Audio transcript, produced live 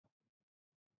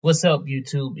What's up,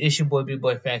 YouTube? It's your boy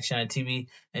Bigboyfactsjonnytv,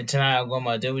 and tonight I'm going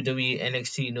my WWE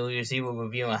NXT New Year's Eve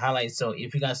review and highlights. So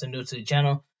if you guys are new to the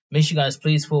channel, make sure you guys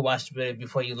please full watch the video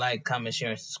before you like, comment,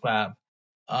 share, and subscribe.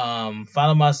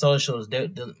 Follow my socials.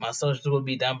 My socials will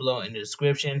be down below in the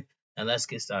description, and let's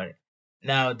get started.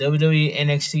 Now, WWE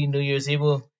NXT New Year's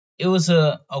Eve, it was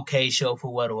a okay show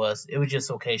for what it was. It was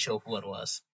just okay show for what it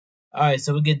was. All right,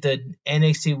 so we get the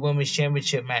NXT Women's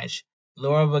Championship match.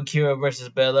 Laura Valkyria versus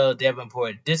Bella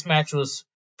Davenport. This match was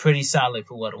pretty solid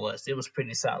for what it was. It was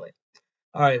pretty solid.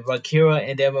 All right, Valkyria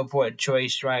and Davenport trade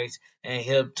strikes and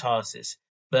hip tosses.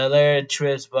 Belair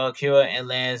trips Valkyria and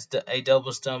lands a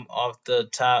double stump off the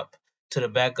top to the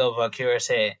back of Valkyria's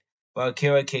head.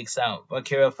 Valkyria kicks out.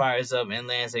 Valkyria fires up and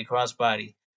lands a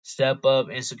crossbody. Step up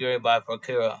and secured by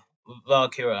Valkyria.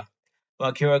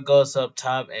 Valkyria goes up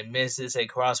top and misses a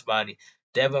crossbody.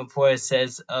 Davenport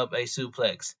sets up a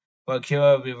suplex.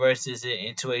 Valkyria reverses it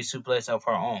into a suplex of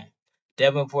her own.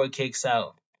 Davenport kicks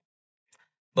out.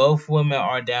 Both women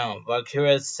are down.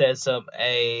 Valkyria sets up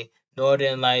a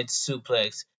Northern Lights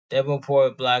suplex.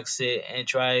 Davenport blocks it and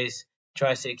tries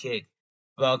a kick.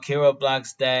 Valkyria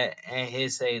blocks that and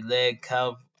hits a leg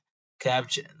capture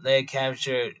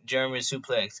German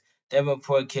suplex.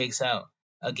 Davenport kicks out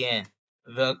again.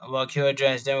 Valkyria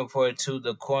drags Davenport to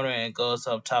the corner and goes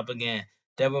up top again.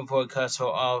 Davenport cuts her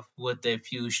off with a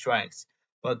few strikes.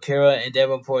 Valkyria and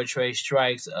Davenport trade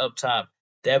strikes up top.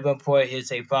 Davenport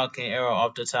hits a Falcon Arrow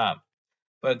off the top.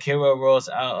 Valkyria rolls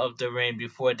out of the ring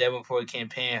before Davenport can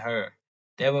pin her.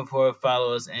 Davenport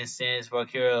follows and sends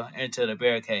Valkyria into the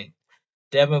barricade.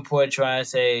 Davenport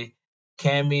tries a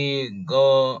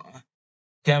Kamigoye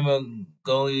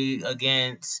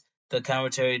against the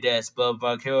commentary desk, but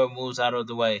Valkyria moves out of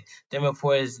the way.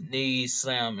 Davenport's knees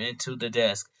slam into the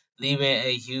desk, leaving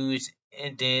a huge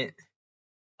indent.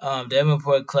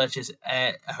 Davenport clutches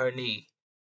at her knee.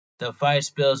 The fight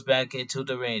spills back into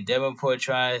the ring. Davenport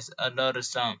tries another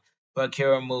stomp.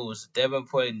 Valkyria moves.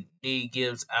 Davenport's knee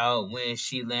gives out when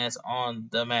she lands on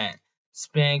the mat.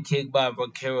 Spin kick by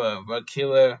Valkyria.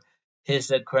 Valkyria hits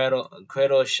the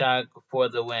cradle shock for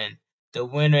the win. The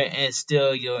winner and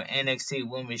still your NXT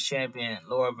Women's Champion,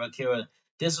 Laura Valkyria.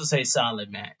 This was a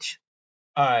solid match.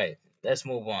 Alright, let's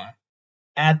move on.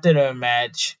 After the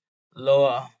match,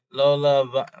 Lola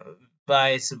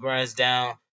Vice burns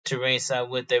down to ringside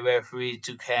with the referee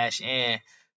to cash in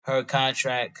her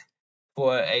contract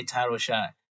for a title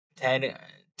shot.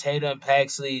 Tatum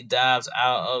Paxley dives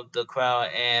out of the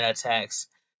crowd and attacks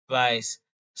Vice,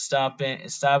 stopping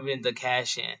the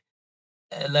cash in.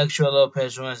 Elektra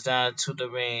Lopez runs down to the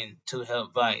ring to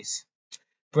help Vice.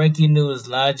 Breaking news: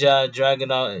 Ilja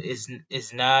Dragunov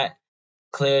is not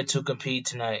cleared to compete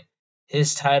tonight.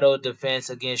 His title defense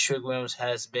against Trick Williams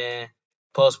has been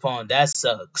postponed. That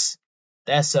sucks.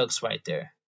 That sucks right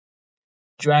there.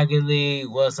 Dragon Lee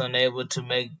was unable to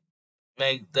make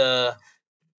the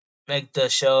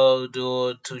show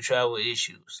due to travel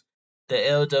issues. The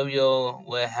LWO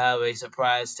will have a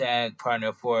surprise tag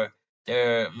partner for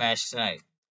their match tonight.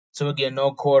 So we get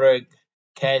no quarter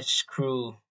catch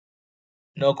crew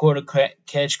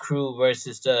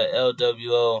versus the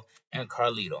LWO and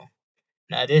Carlito.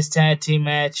 Now this tag team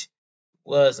match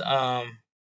was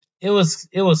it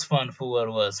was fun for what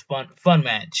it was. Fun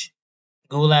match.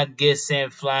 Gulak gets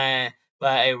sent flying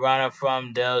by a runner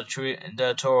from Del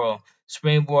Toro.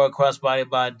 Springboard crossbody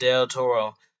by Del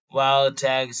Toro. Wild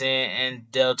tags in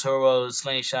and Del Toro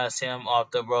slingshots him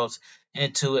off the ropes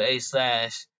into a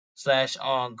slash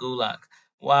on Gulak.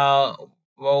 While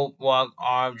rope walk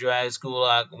arm drags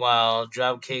Gulak while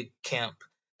dropkick Kemp.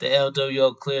 The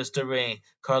LWO clears the ring.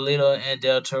 Carlito and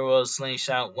Del Toro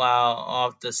slingshot while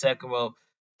off the second rope,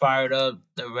 fired up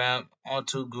the ramp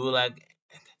onto Gulak.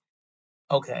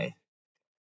 Okay.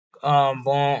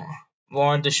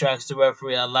 Bourne distracts the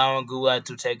referee, allowing Gulak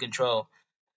to take control.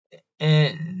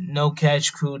 And no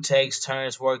catch crew takes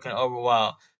turns working over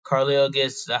while Carlito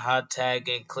gets the hot tag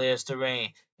and clears the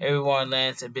ring. Everyone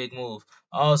lands a big move.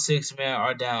 All 6 men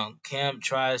are down. Kemp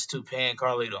tries to pin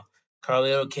Carlito.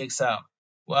 Carlito kicks out.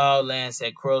 Wild lands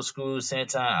a corkscrew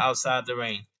senton outside the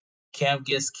ring. Kemp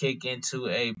gets kicked into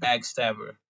a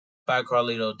backstabber by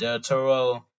Carlito. Del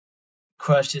Toro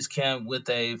crushes Kemp with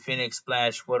a Phoenix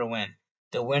Splash for the win.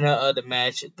 The winner of the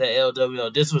match, the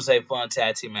LWO. This was a fun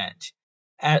tag team match.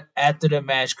 After the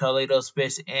match, Carlito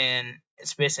spits an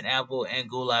apple in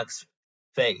Gulak's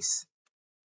face.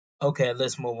 Okay,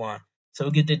 let's move on. So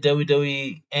we get the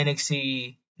WWE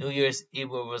NXT New Year's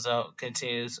Eve result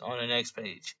continues on the next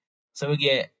page. So we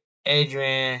get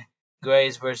Adrian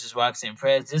Grace versus Roxanne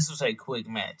Perez. This was a quick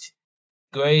match.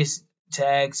 Grace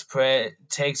takes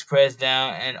Press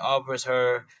down and offers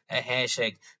her a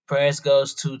handshake. Press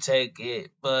goes to take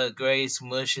it, but Grace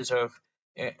mushes her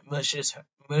in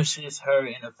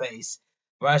the face.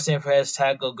 Roxanne Press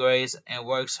tackles Grace and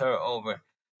works her over.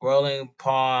 Rolling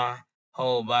paw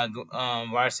hold by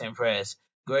Roxanne Press.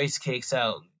 Grace kicks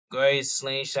out. Grace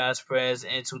slingshots Press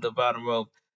into the bottom rope.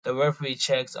 The referee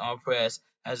checks on Press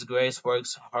as Grace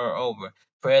works her over.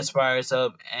 Press fires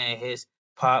up and hits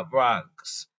Pop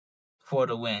Rocks for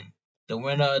the win. The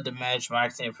winner of the match,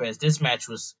 Roxanne Press. This match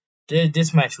was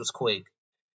quick.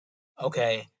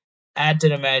 Okay. After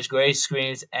the match, Grace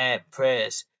screams at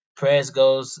Press. Press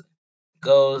goes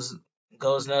goes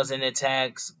nuts and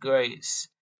attacks Grace.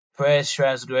 Press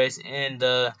traps Grace in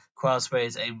the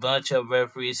crossface. A bunch of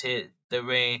referees hit the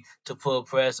ring to pull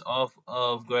Press off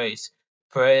of Grace.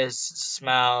 Press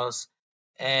smiles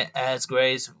as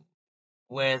Grace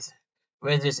with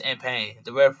writhing in pain.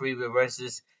 The referee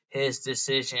reverses his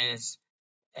decisions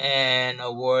and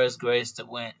awards Grace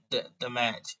the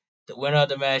match. The winner of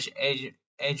the match,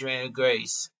 Adrian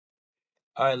Grace.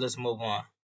 All right, let's move on.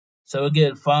 So we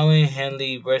get following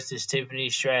Henley versus Tiffany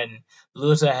Stratton.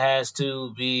 Loser has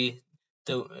to be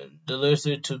the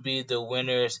loser to be the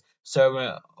winner's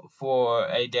servant for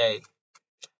a day.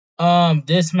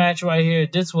 This match right here,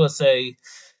 this was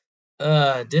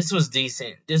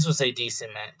decent. This was a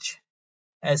decent match.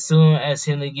 As soon as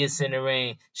Henley gets in the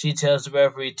ring, she tells the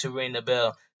referee to ring the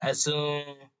bell. As soon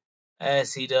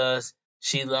as he does,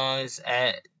 she lunges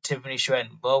at Tiffany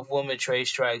Stratton. Both women trade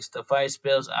strikes. The fight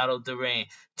spills out of the ring.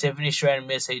 Tiffany Stratton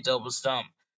misses a double stump.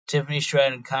 Tiffany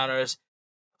Stratton counters,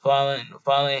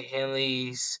 following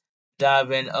Henley's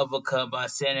diving uppercut by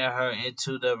sending her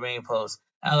into the ring post.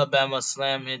 Alabama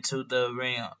slam into the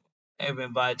ring,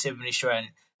 apron by Tiffany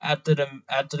Stratton. After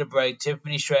the break,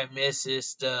 Tiffany Stratton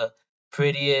misses the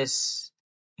prettiest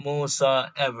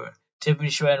moonsault ever. Tiffany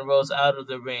Stratton rolls out of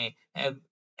the ring and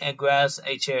grabs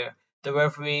a chair. The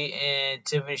referee and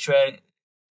Tiffany Stratton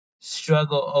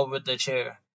struggle over the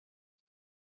chair.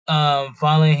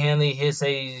 Finally, Henley hits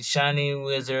a shining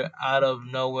wizard out of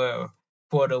nowhere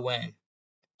for the win.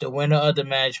 The winner of the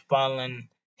match, Fallon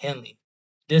Henley.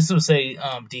 This was a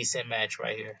decent match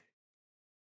right here.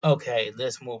 Okay,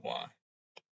 let's move on.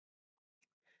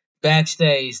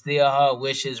 Backstage, Thea Hall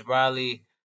wishes Riley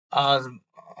Os-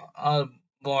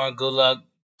 Osborne good luck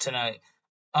tonight.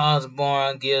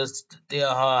 Osborne gives Thea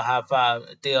Hall a high five.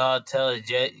 Thea Hall tells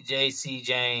JC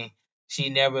Jane she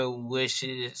never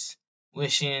wishing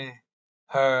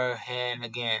her hand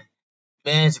again.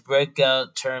 Men's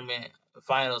breakout tournament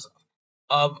finals.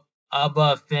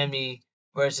 Abba Femi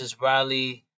versus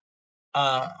Riley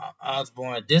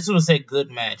Osborne. This was a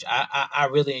good match. I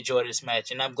really enjoyed this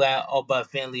match, and I'm glad Abba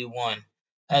Finley won.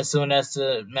 As soon as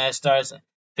the match starts,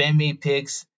 Femi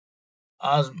picks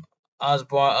Os-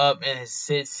 Osborne up and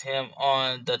sits him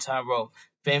on the top rope.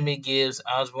 Femi gives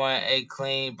Osborne a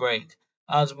clean break.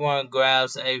 Osborne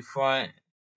grabs a front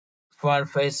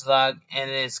face lock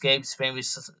and escapes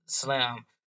Femi's slam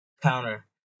counter.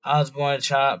 Osborne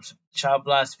chop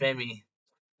blocks Femi.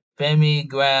 Femi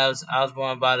grabs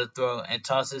Osborne by the throat and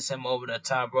tosses him over the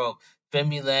top rope.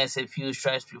 Femi lands a few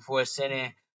strikes before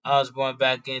sending Osborne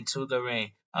back into the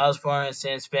ring. Osborne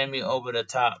sends Femi over the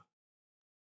top.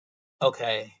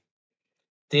 Okay.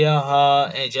 Thea Hall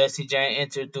and Jesse Jane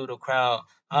enter through the crowd.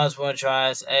 Osborne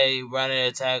tries a running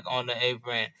attack on the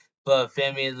apron, but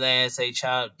Femi lands a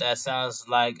chop that sounds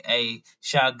like a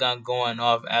shotgun going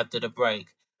off after the break.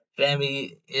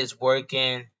 Femi is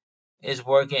working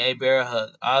a bear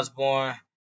hug. Osborne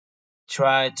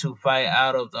tries to fight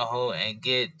out of the hole and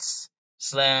gets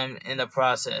slammed in the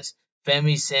process.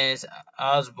 Femi sends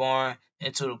Osborne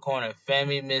into the corner.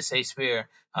 Femi misses a spear.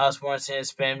 Osborne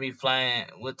sends Femi flying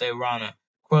with a Rana.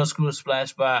 Corkscrew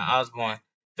splash by Osborne.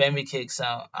 Femi kicks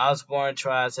out. Osborne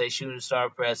tries a shooting star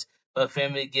press, but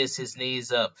Femi gets his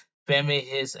knees up. Femi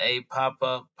hits a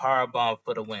pop-up powerbomb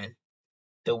for the win.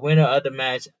 The winner of the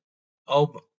match,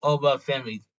 Oba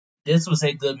Femi. This was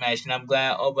a good match, and I'm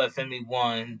glad Oba Femi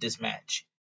won this match.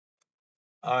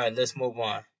 All right, let's move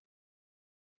on.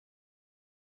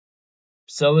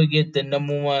 So we get the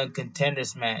number one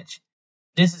contenders match.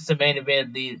 This is the main event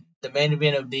of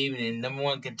the evening. Number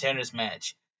one contenders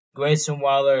match: Grayson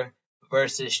Waller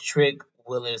versus Trick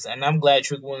Williams, and I'm glad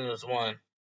Trick Williams won.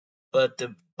 But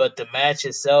the match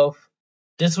itself,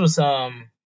 this was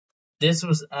this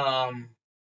was and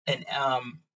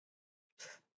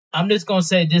I'm just gonna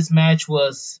say this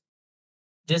was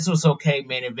okay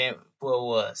main event for it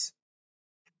was.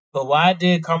 But why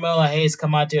did Carmelo Hayes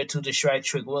come out there to distract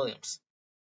Trick Williams?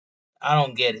 I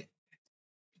don't get it.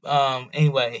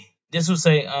 Anyway, this was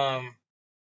a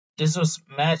This was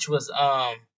match was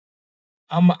I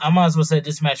might as well say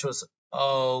this match was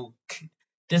okay.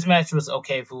 This match was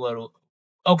okay for what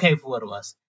it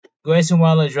was. Grayson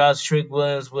Waller drops Trick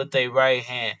Williams with a right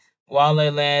hand.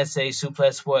 Waller lands a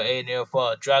suplex for a near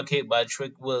fall. Drop kick by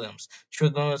Trick Williams.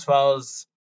 Trick Williams follows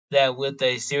that with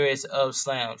a series of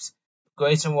slams.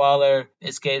 Grayson Waller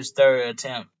escapes third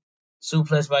attempt.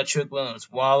 Suplex by Trick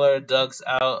Williams. Waller ducks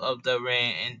out of the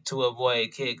ring and to avoid a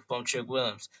kick from Trick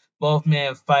Williams. Both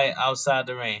men fight outside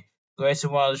the ring.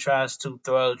 Grayson Waller tries to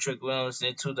throw Trick Williams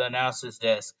into the announcer's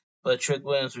desk, but Trick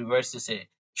Williams reverses it.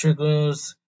 Trick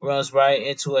Williams runs right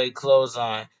into a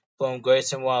clothesline from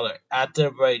Grayson Waller. After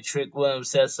the break, Trick Williams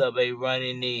sets up a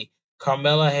running knee.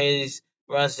 Carmella Hayes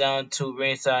runs down to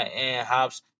ringside and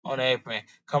hops on the apron.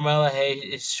 Carmella Hayes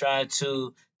is trying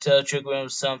to tell Trick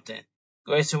Williams something.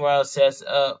 Grayson Waller sets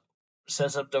up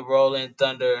the Rolling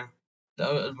Thunder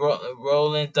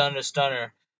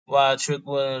Stunner while Trick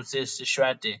Williams is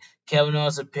distracted. Kevin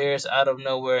Owens appears out of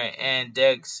nowhere and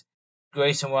decks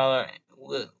Grayson Waller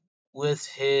with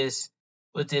his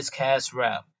cast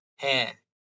wrap hand.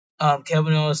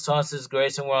 Kevin Owens tosses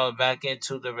Grayson Waller back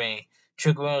into the ring.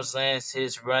 Trick Williams lands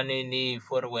his running knee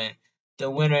for the win. The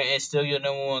winner is still your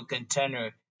number one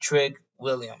contender, Trick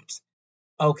Williams.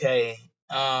 Okay.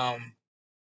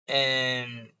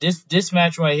 And this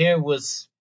match right here was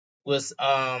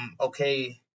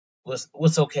okay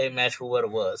was okay match for what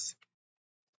it was.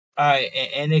 All right,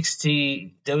 and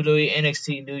NXT WWE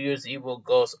NXT New Year's Evil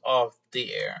goes off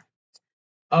the air.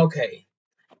 Okay,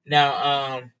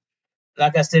 now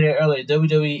like I stated earlier,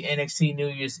 WWE NXT New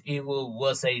Year's Evil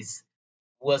was a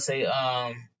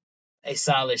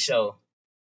solid show,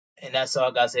 and that's all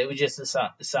I gotta say. It was just a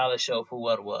solid show for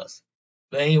what it was.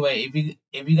 But anyway,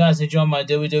 if you guys enjoy my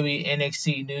WWE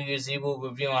NXT New Year's Evil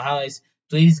review and highlights,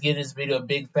 please give this video a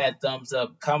big fat thumbs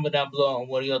up. Comment down below on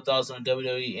what are your thoughts on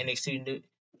WWE NXT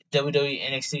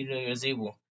New Year's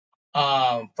Evil.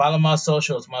 Follow my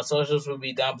socials. My socials will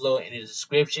be down below in the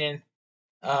description.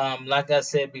 Like I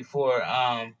said before,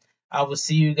 I will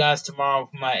see you guys tomorrow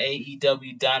for my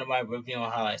AEW Dynamite review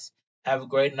and highlights. Have a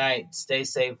great night. Stay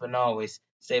safe and always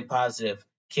stay positive.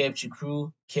 Keep your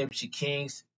crew, keep your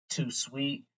kings. Too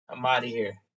sweet. I'm out of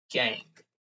here. Gang.